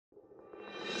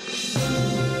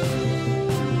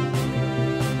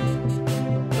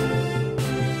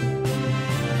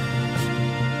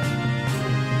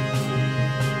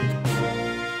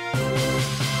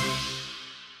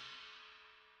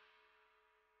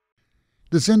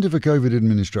The Centre for COVID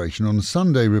Administration on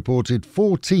Sunday reported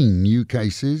 14 new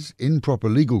cases in proper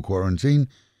legal quarantine,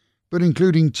 but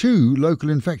including 2 local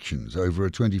infections over a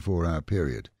 24-hour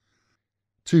period.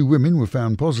 2 women were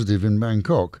found positive in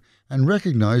Bangkok and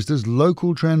recognised as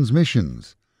local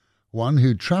transmissions, one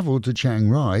who travelled to Chiang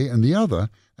Rai and the other,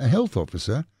 a health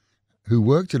officer, who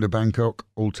worked at a Bangkok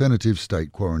alternative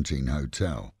state quarantine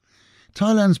hotel.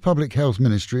 Thailand's Public Health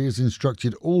Ministry has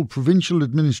instructed all provincial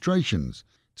administrations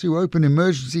to open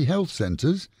emergency health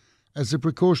centres as a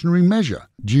precautionary measure,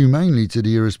 due mainly to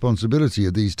the irresponsibility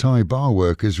of these Thai bar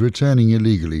workers returning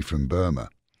illegally from Burma.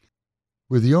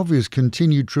 With the obvious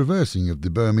continued traversing of the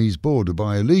Burmese border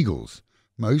by illegals,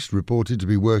 most reported to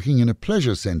be working in a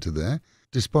pleasure centre there,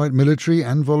 despite military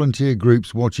and volunteer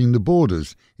groups watching the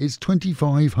borders. It's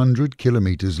 2,500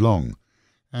 kilometres long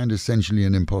and essentially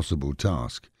an impossible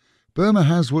task. Burma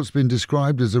has what's been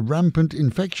described as a rampant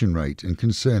infection rate and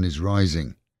concern is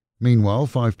rising. Meanwhile,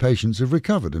 5 patients have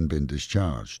recovered and been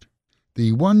discharged.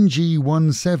 The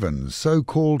 1G17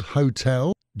 so-called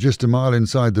hotel, just a mile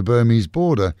inside the Burmese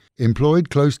border,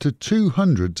 employed close to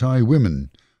 200 Thai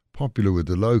women, popular with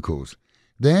the locals.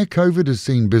 There, COVID has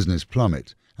seen business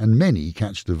plummet, and many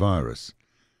catch the virus.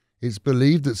 It's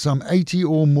believed that some 80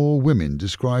 or more women,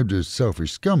 described as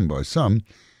selfish scum by some,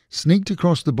 sneaked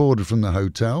across the border from the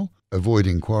hotel,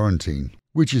 avoiding quarantine,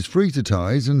 which is free to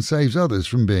Thais and saves others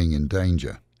from being in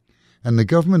danger. And the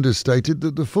government has stated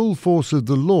that the full force of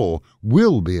the law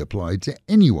will be applied to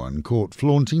anyone caught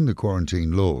flaunting the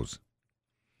quarantine laws.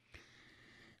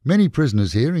 Many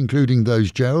prisoners here, including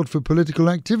those jailed for political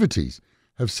activities,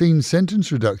 have seen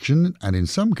sentence reduction and in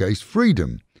some case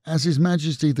freedom, as His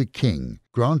Majesty the King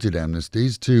granted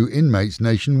amnesties to inmates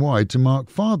nationwide to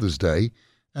mark Father's Day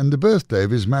and the birthday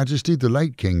of His Majesty the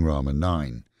late King Rama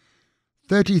IX.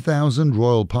 30,000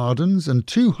 royal pardons and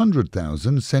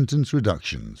 200,000 sentence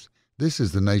reductions. This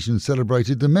as the nation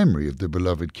celebrated the memory of the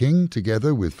beloved king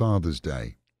together with Father's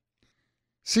Day.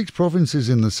 6 provinces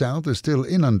in the south are still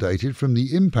inundated from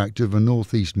the impact of a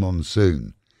northeast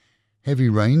monsoon. Heavy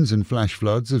rains and flash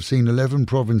floods have seen 11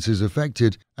 provinces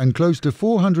affected and close to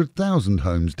 400,000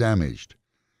 homes damaged.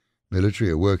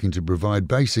 Military are working to provide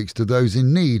basics to those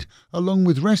in need, along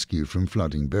with rescue from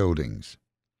flooding buildings.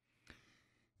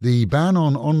 The ban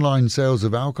on online sales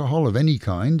of alcohol of any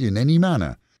kind, in any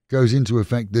manner, goes into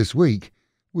effect this week,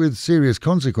 with serious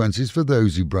consequences for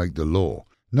those who break the law.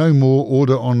 No more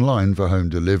order online for home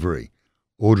delivery.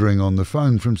 Ordering on the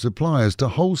phone from suppliers to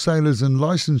wholesalers and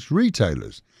licensed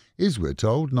retailers is, we're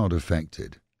told, not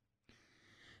affected.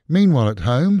 Meanwhile at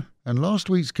home, and last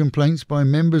week's complaints by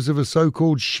members of a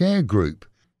so-called share group,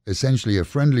 essentially a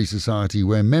friendly society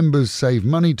where members save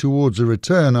money towards a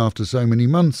return after so many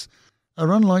months,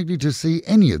 are unlikely to see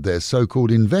any of their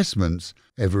so-called investments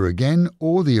ever again,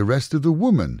 or the arrest of the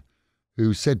woman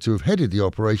who's said to have headed the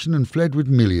operation and fled with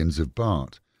millions of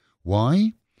baht.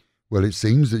 Why? Well, it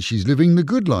seems that she's living the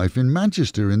good life in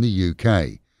Manchester in the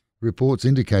UK. Reports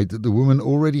indicate that the woman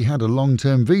already had a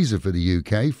long-term visa for the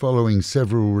UK following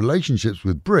several relationships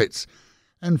with Brits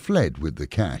and fled with the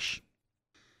cash.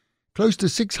 Close to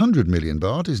 600 million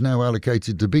baht is now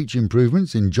allocated to beach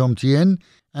improvements in Jomtien,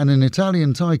 and an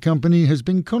Italian-Thai company has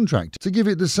been contracted to give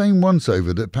it the same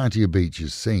once-over that Pattaya Beach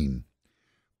has seen.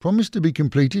 Promised to be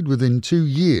completed within 2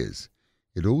 years,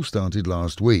 it all started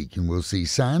last week and will see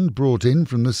sand brought in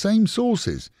from the same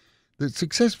sources that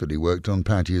successfully worked on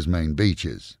Pattaya's main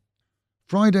beaches.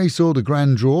 Friday saw the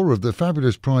grand draw of the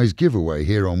fabulous prize giveaway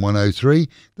here on 103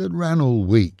 that ran all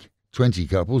week. 20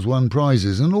 couples won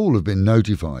prizes and all have been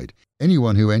notified.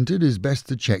 Anyone who entered is best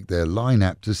to check their Line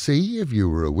app to see if you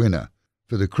were a winner.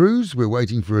 For the cruise, we're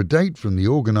waiting for a date from the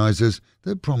organisers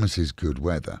that promises good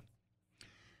weather.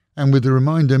 And with the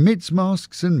reminder, mitts,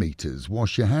 masks and meters.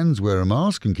 Wash your hands, wear a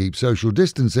mask and keep social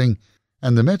distancing.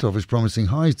 And the Met Office promising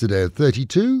highs today of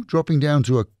 32, dropping down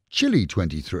to a chilly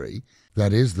 23.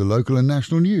 That is the local and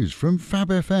national news from Fab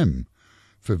FM.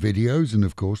 For videos and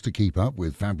of course to keep up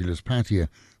with fabulous Pattaya,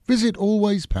 visit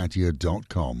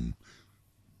alwayspattaya.com.